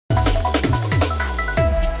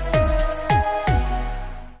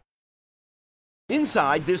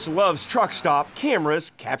Inside this Love's truck stop,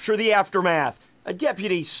 cameras capture the aftermath. A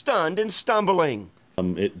deputy stunned and stumbling.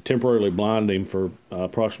 It temporarily blinded him for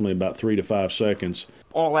approximately about 3 to 5 seconds.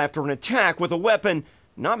 All after an attack with a weapon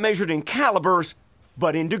not measured in calibers,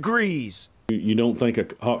 but in degrees. You don't think a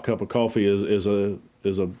hot cup of coffee is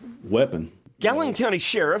a weapon. Gallatin County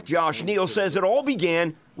Sheriff Josh Neal says it all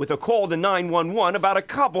began with a call to 911 about a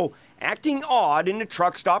couple acting odd in the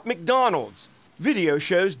truck stop McDonald's. Video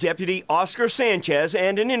shows Deputy Oscar Sanchez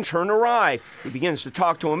and an intern arrive. He begins to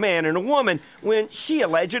talk to a man and a woman when she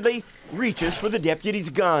allegedly reaches for the deputy's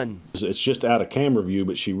gun. It's just out of camera view,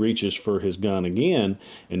 but she reaches for his gun again,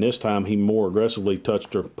 and this time he more aggressively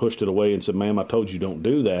touched her, pushed it away and said, "Ma'am, I told you don't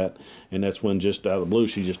do that." And that's when, just out of the blue,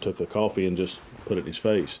 she just took the coffee and just put it in his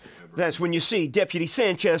face. That's when you see Deputy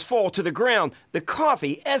Sanchez fall to the ground. The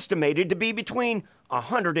coffee estimated to be between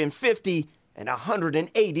 150 and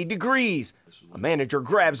 180 degrees. A manager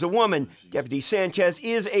grabs the woman. Deputy Sanchez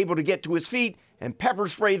is able to get to his feet and pepper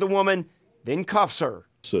spray the woman, then cuffs her.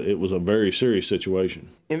 So it was a very serious situation.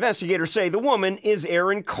 Investigators say the woman is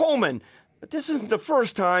Erin Coleman, but this isn't the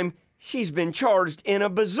first time she's been charged in a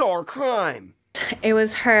bizarre crime. It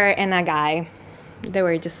was her and a guy. They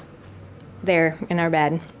were just there in our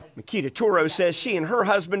bed. Makita Toro says she and her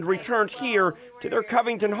husband returned here to their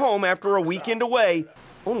Covington home after a weekend away,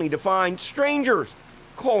 only to find strangers,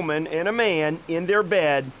 Coleman and a man, in their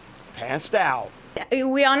bed, passed out.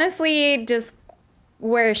 We honestly just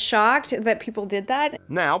were shocked that people did that.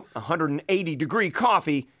 Now, 180-degree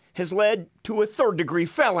coffee has led to a third-degree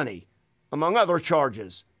felony, among other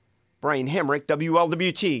charges. Brian Hemrick,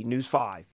 WLWT News 5.